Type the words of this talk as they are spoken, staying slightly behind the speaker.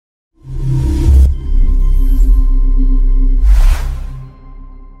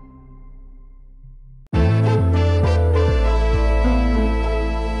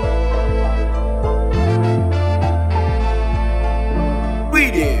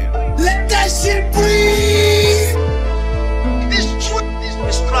that shit breathe. This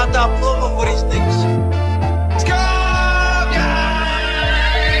Strata Promo for these niggas. Let's go,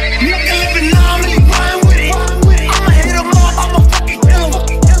 guys. Nigga living normally, rhyme with it. I'ma hit him up, I'ma fucking kill him.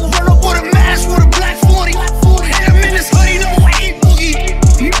 Run up with a mask with a black 40. Hit him in his hoodie, no way, boogie.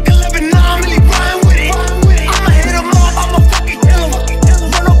 Nigga living normally, rhyme with it. I'ma hit him up, I'ma fucking kill him.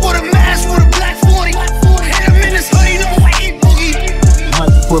 Run up with a mask with a black 40. Hit him in his hoodie, no way, boogie.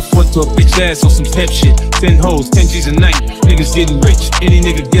 Put foot to a bitch ass on some pep shit. 10 hoes, 10 G's a night. Niggas getting rich. Any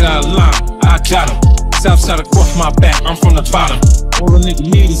nigga get out of line, I got him. Southside across my back, I'm from the bottom. All a nigga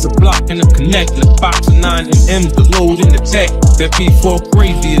need is a block and a connect. A box of 9 M's, the load in the tech. That P4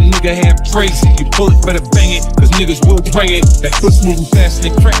 crazy, a nigga half crazy. You pull it, better bang it, cause niggas will bring it. That push moving fast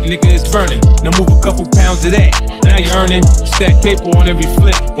and it crack, nigga is burning. Now move a couple pounds of that, now you earning. Stack paper on every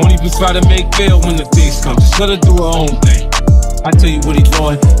flip, won't even try to make bail when the things come. Just let her do her own thing. I tell you what he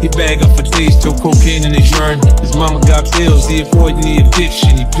doing, he bag up for days, throw cocaine in his urine. His mama got bills, he avoiding the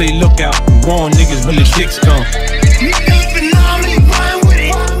addiction. He play lookout and warn niggas when the dicks come. Nigga living normally, rhyme with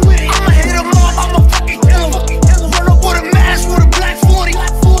it. I'ma hit him up, I'ma fucking kill him. Run up with a mask with a black 40.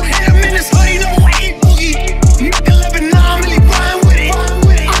 Hit him in his hoodie, no way, boogie. Nigga living normally, rhyme with it.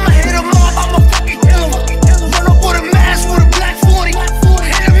 I'ma hit him up, I'ma fucking kill him. Run up with a mask with a black 40.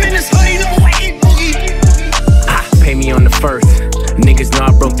 Hit him in his hoodie, no way, boogie. Pay me on the first. Niggas know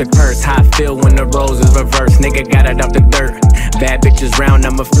I broke the curse. How I feel when the roles is reversed. Nigga got it off the dirt. Bad bitches round,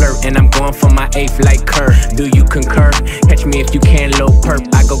 I'm a flirt. And I'm going for my 8th like Kerr. Do you concur? Catch me if you can, low perp.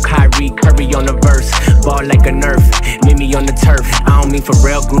 I go Kyrie, Curry on the verse. Ball like a nerf, meet me on the turf. I don't mean for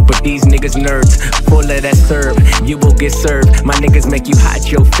real group, but these niggas nerds. Full of that serve, you will get served. My niggas make you hot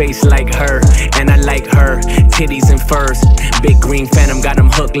your face like her. And I like her, titties and furs. Big green phantom, got him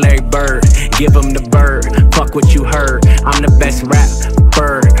hooked Larry Bird. Give him the bird, fuck what you heard. I'm the best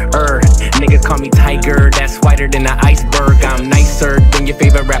rapper, nigga call me Tiger, that's whiter than an iceberg. I'm nicer than your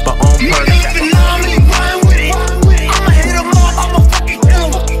favorite rapper on Nigga perk. living normally, rhyme with it. I'ma hit him up, I'ma fucking kill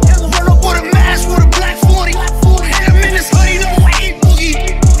him. Run up with a mask with a black 40. Hit him in his hoodie, no way, boogie.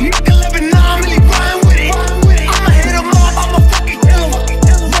 Nigga living normally, rhyme with it. I'ma hit him up, I'ma fucking kill him.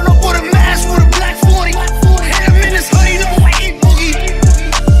 Run up with a mask with a black 40. Hit him in his hoodie, no way, boogie.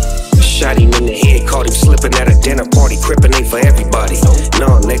 Shot him in the head, caught him slipping at a dinner party. Crippin' ain't for everybody.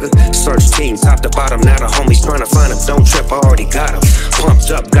 No, nigga. Search team, top to bottom. Now the homies trying to find him. Don't trip, I already got him.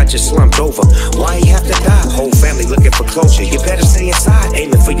 Pumped up, got you slumped over. Why he have to die? Whole family looking for closure. You better stay inside.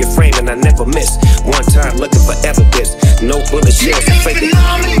 Aiming for your frame and I never miss. One time looking for evidence. No bullet shells to fake it.